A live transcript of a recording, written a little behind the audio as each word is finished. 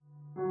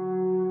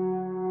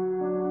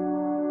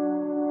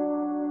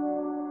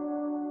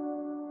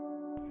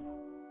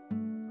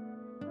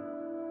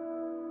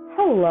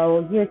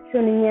Hello, you're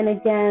tuning in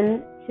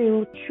again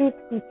to Truth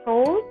Be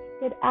Told.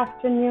 Good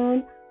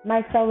afternoon,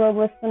 my fellow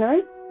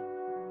listeners.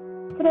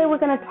 Today we're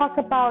going to talk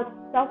about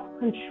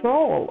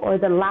self-control or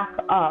the lack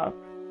of.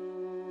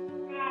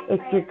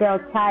 It's your girl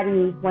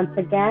Taddy once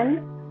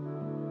again.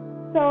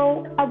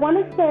 So I want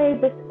to say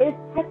this is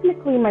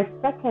technically my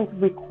second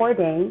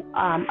recording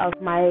of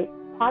my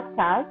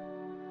podcast.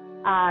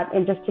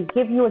 And just to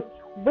give you a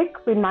quick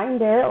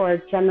reminder or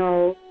a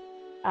general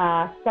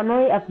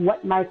summary of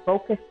what my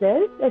focus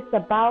is, it's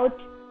about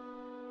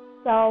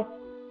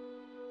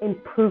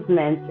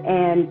self-improvement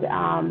and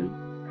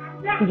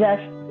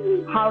just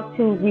how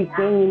to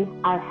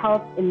regain our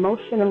health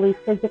emotionally,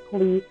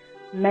 physically,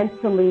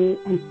 mentally,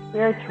 and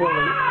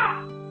spiritually.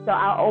 So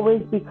I'll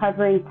always be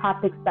covering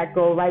topics that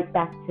go right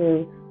back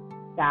to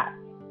that,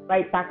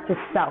 right back to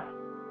self.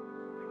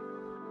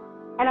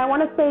 And I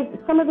want to say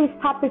some of these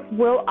topics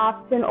will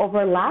often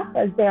overlap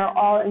as they are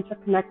all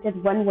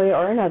interconnected one way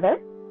or another.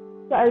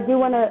 So I do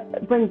want to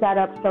bring that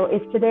up. So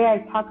if today I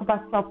talk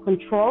about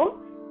self-control,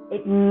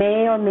 it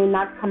may or may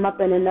not come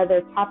up in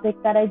another topic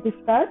that I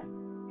discuss.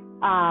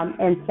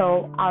 And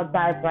so I'll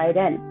dive right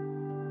in.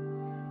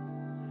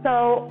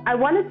 So I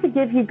wanted to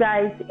give you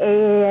guys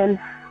a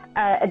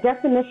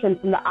definition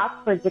from the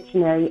Oxford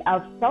Dictionary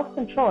of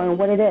self-control and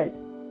what it is.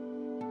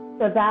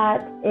 So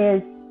that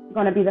is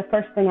going to be the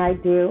first thing I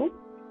do.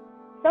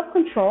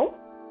 Self-control,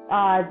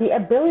 the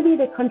ability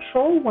to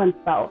control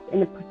oneself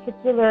in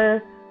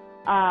particular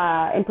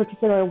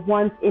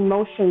one's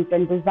emotions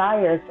and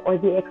desires, or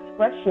the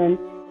expression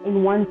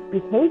in one's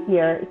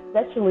behavior,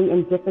 especially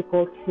in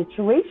difficult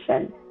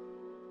situations.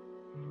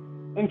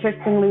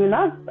 Interestingly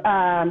enough,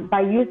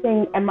 by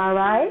using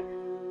MRI,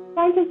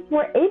 scientists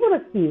were able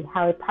to see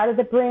how a part of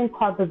the brain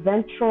called the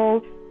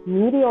ventral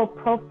medial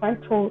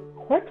prefrontal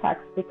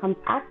cortex becomes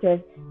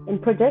active in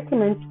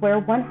predicaments where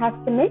one has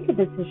to make a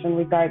decision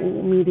regarding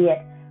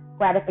immediate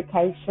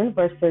gratification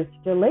versus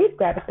delayed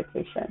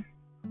gratification.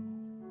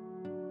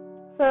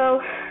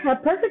 So a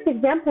perfect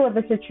example of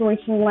a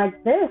situation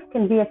like this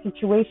can be a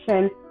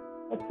situation,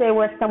 let's say,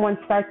 where someone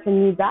starts a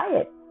new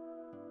diet.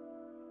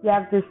 You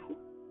have this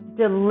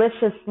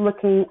delicious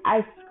looking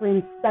ice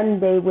cream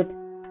sundae with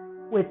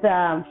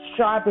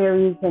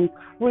strawberries and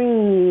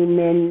cream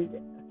and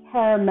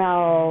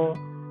caramel,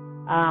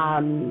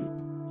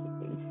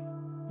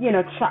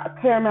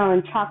 caramel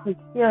and chocolate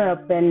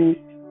syrup and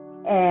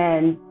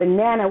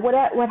banana,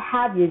 what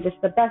have you,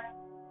 just the best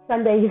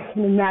sundae you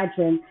can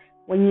imagine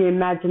when you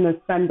imagine a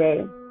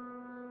sundae,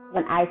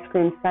 an ice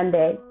cream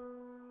sundae.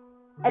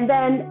 And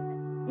then,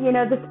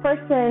 this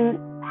person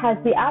has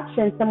the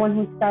option, someone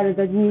who started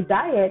a new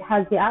diet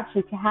has the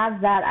option to have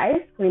that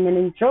ice cream and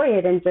enjoy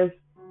it and just,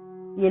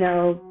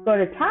 go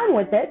to town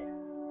with it.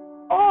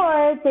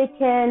 Or they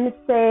can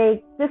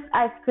say, this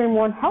ice cream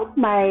won't help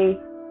my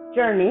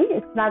journey.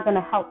 It's not going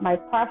to help my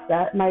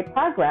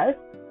progress.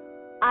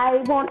 I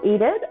won't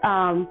eat it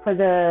for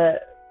the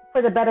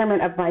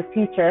betterment of my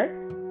future.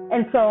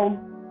 And so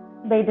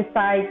they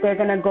decide they're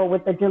going to go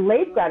with the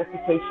delayed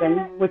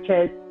gratification, which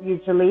is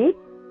usually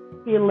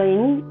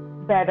feeling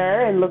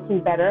better and looking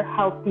better,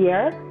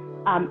 healthier,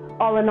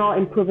 all in all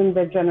improving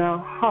their general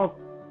health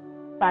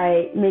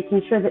by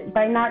making sure that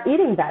by not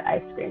eating that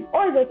ice cream.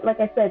 Or they, like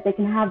I said, they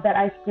can have that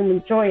ice cream,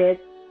 enjoy it,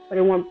 but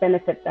it won't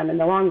benefit them in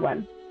the long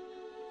run.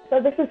 So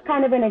this is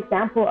kind of an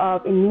example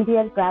of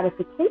immediate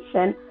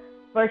gratification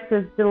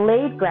versus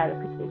delayed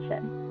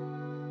gratification.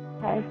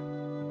 Okay?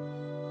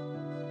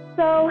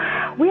 So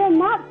we are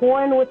not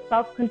born with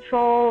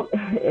self-control.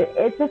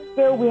 It's a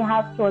skill we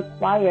have to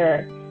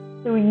acquire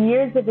through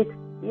years of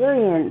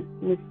experience,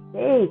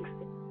 mistakes,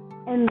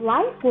 and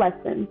life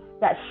lessons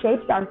that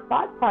shapes our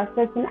thought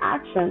process and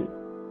actions.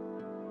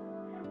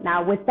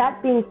 Now, with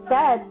that being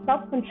said,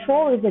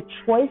 self-control is a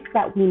choice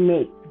that we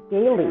make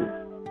daily.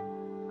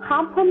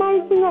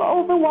 Compromising or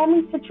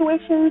overwhelming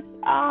situations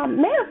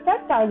may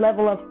affect our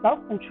level of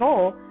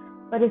self-control,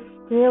 but it's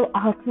still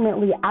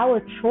ultimately our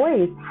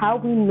choice how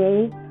we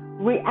may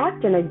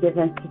react in a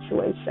given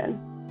situation.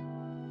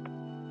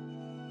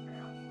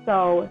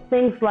 So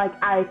things like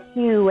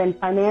IQ and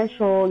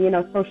financial,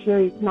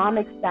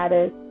 socioeconomic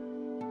status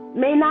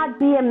may not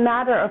be a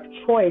matter of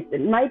choice.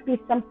 It might be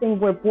something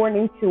we're born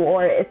into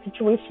or a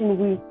situation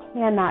we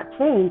cannot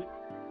change.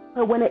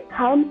 But when it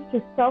comes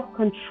to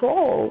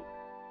self-control,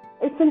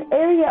 it's an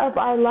area of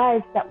our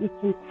lives that we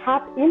can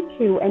tap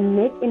into and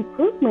make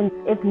improvements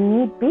if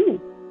need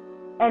be,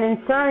 and in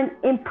turn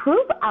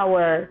improve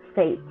our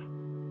fate.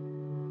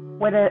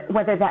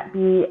 Whether that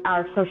be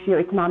our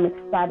socioeconomic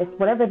status,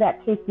 whatever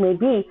that case may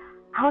be,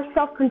 our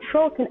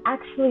self-control can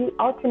actually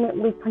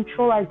ultimately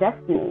control our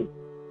destiny.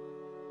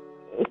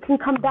 It can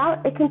come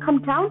down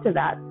to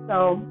that.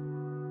 So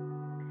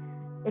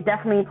it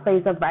definitely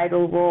plays a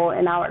vital role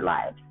in our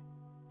lives.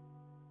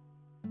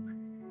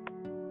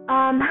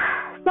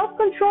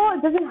 Self-control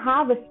doesn't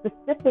have a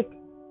specific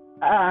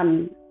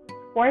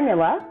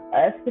formula,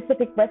 a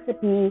specific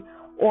recipe,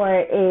 or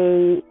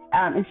a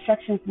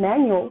instructions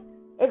manual.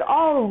 It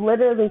all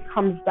literally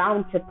comes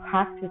down to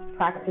practice.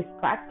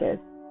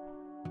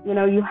 You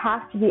know, you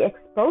have to be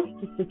exposed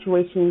to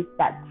situations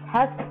that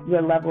test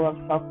your level of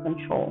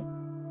self-control.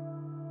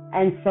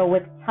 And so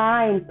with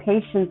time,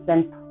 patience,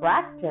 and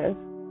practice,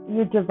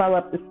 you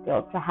develop the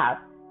skill to have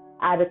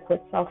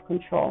adequate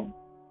self-control.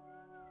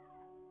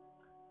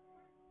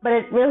 But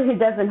it really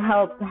doesn't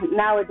help that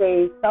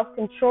nowadays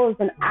self-control is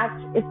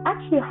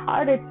actually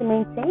harder to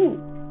maintain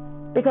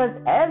because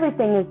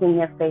everything is in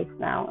your face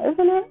now,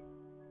 isn't it?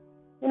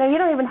 You know, you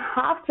don't even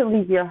have to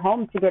leave your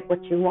home to get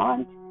what you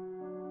want.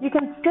 You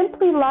can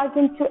simply log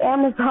into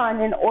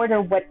Amazon and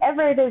order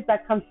whatever it is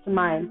that comes to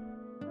mind.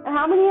 And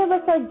how many of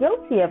us are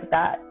guilty of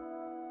that?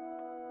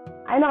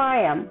 I know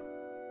I am.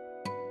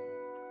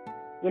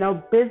 You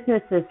know,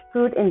 businesses,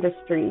 food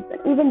industries,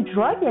 and even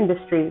drug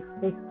industries,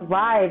 they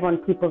thrive on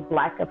people's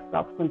lack of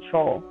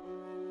self-control.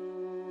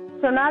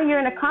 So now you're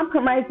in a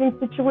compromising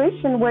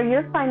situation where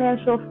your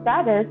financial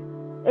status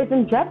is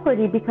in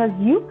jeopardy because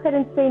you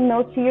couldn't say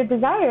no to your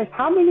desires.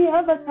 How many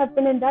of us have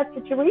been in that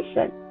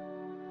situation?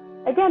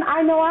 Again,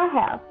 I know I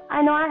have.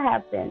 I know I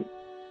have been.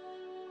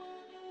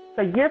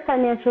 So your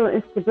financial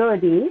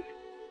instability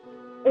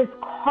is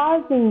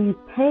causing you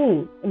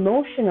pain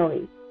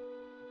emotionally,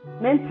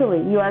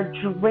 mentally. You are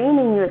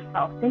draining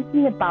yourself,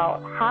 thinking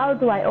about how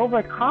do I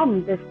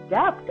overcome this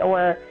debt,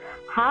 or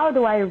how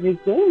do I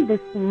regain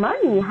this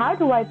money? How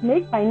do I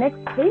make my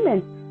next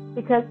payment?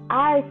 Because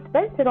I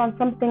spent it on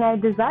something I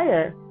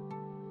desire.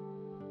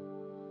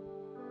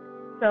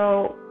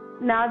 So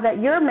now that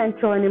your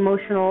mental and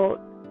emotional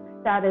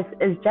status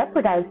is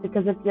jeopardized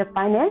because of your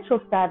financial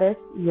status,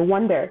 you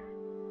wonder,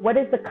 what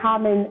is the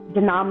common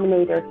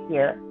denominator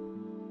here?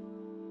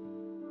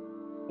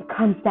 It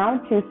comes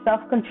down to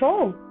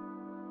self-control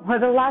or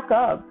the lack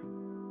of.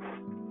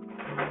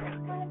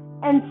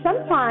 And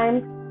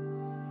sometimes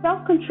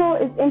self-control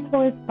is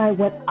influenced by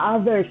what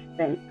others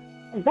think.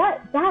 And that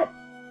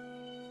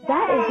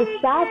is a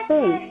sad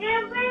thing.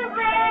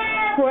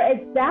 For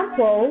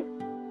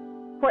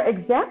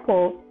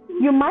example,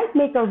 you might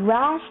make a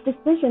rash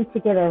decision to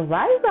get a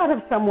rise out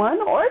of someone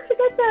or to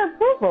get their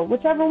approval,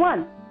 whichever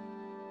one.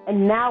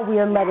 And now we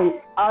are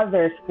letting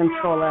others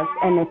control us,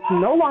 and it's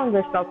no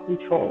longer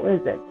self-control,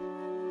 is it?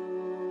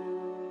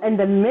 And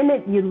the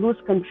minute you lose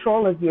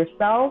control of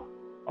yourself,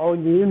 oh,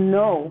 you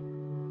know,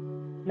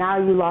 now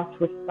you lost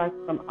respect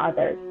from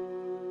others.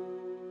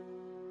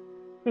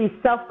 See,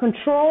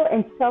 self-control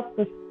and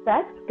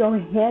self-respect go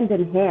hand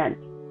in hand.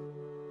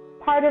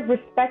 Part of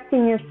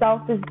respecting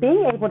yourself is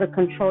being able to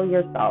control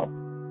yourself,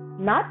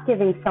 not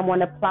giving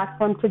someone a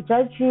platform to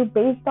judge you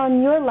based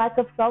on your lack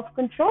of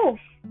self-control.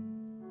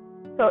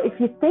 So if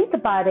you think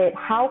about it,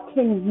 how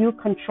can you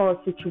control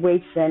a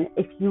situation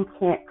if you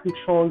can't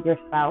control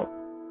yourself?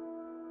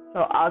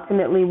 So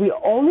ultimately, we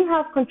only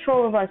have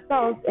control of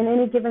ourselves in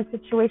any given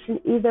situation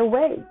either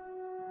way.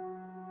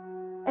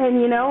 And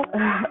you know,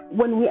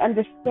 when we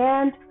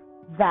understand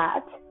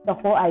that, the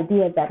whole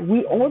idea that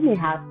we only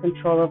have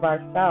control of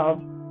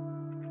ourselves,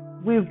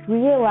 we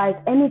realize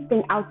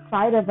anything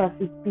outside of us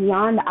is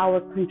beyond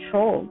our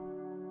control.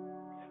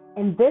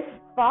 And this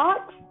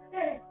thought,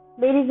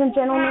 ladies and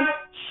gentlemen,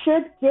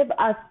 should give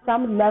us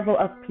some level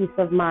of peace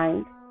of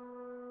mind.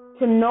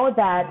 To know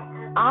that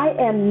I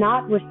am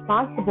not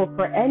responsible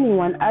for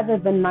anyone other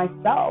than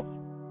myself.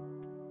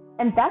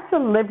 And that's a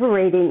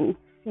liberating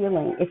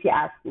feeling, if you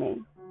ask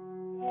me.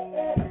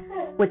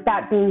 With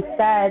that being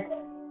said,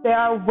 there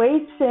are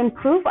ways to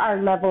improve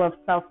our level of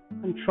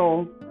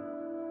self-control.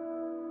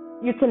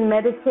 You can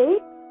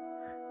meditate,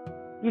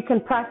 you can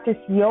practice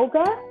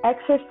yoga,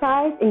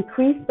 exercise,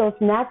 increase those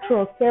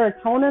natural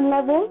serotonin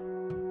levels,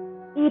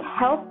 eat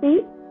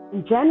healthy,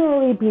 and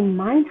generally be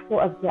mindful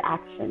of your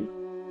actions.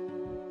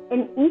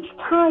 And each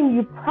time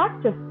you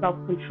practice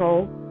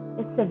self-control,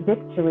 it's a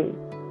victory.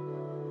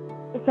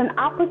 It's an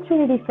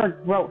opportunity for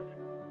growth.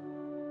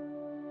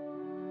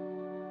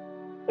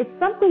 It's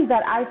something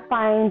that I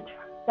find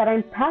that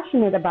I'm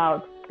passionate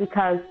about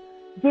because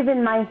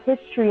given my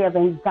history of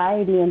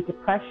anxiety and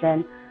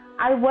depression,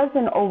 I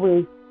wasn't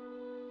always,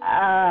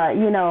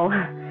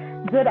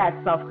 good at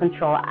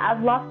self-control.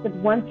 I've lost it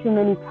one too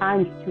many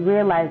times to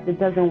realize it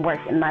doesn't work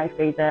in my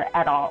favor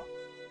at all.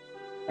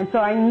 And so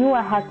I knew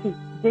I had to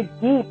dig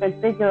deep and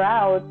figure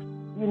out,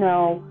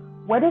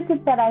 what is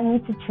it that I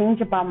need to change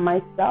about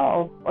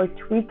myself or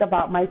tweak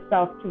about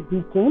myself to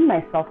regain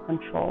my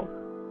self-control?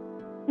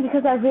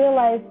 Because I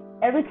realized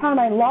every time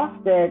I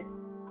lost it,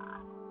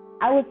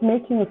 I was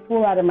making a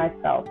fool out of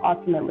myself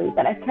ultimately,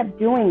 but I kept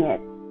doing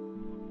it.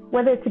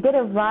 Whether to get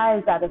a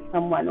rise out of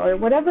someone or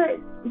whatever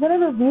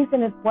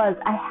reason it was,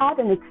 I had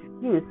an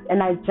excuse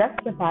and I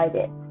justified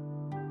it.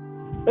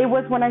 It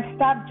was when I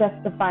stopped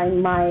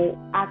justifying my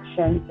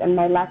actions and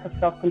my lack of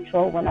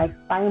self-control when I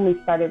finally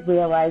started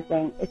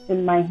realizing it's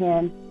in my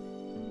hands.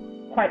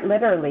 Quite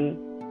literally,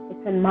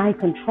 it's in my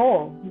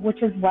control,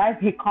 which is why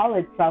they call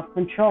it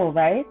self-control,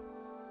 right?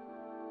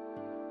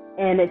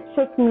 And it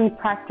took me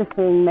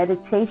practicing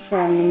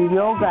meditation,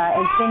 yoga,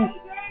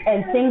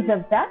 and things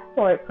of that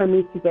sort for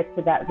me to get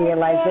to that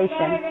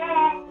realization.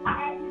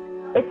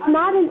 It's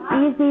not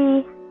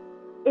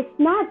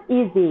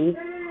easy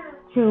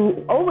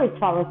to always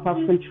follow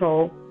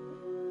self-control.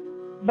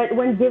 But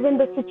when given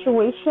the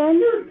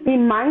situation, be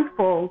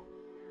mindful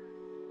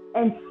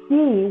and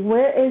see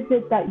where is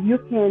it that you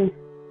can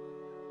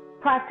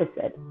practice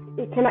it.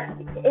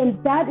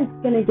 And that is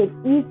going to get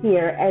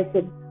easier as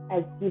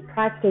you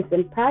practice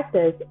and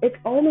practice. It's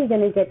only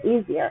going to get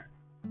easier.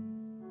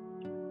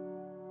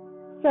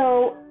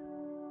 So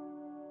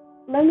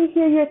let me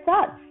hear your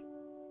thoughts.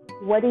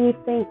 What do you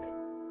think?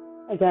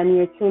 Again,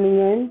 you're tuning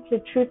in to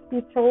Truth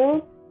Be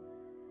Told.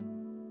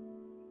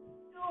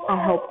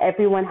 I hope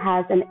everyone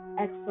has an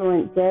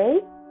excellent day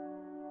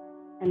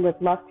and would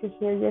love to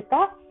hear your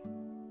thoughts.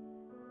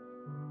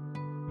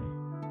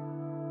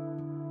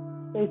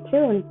 Stay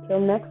tuned till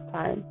next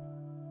time.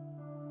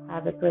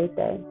 Have a great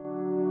day.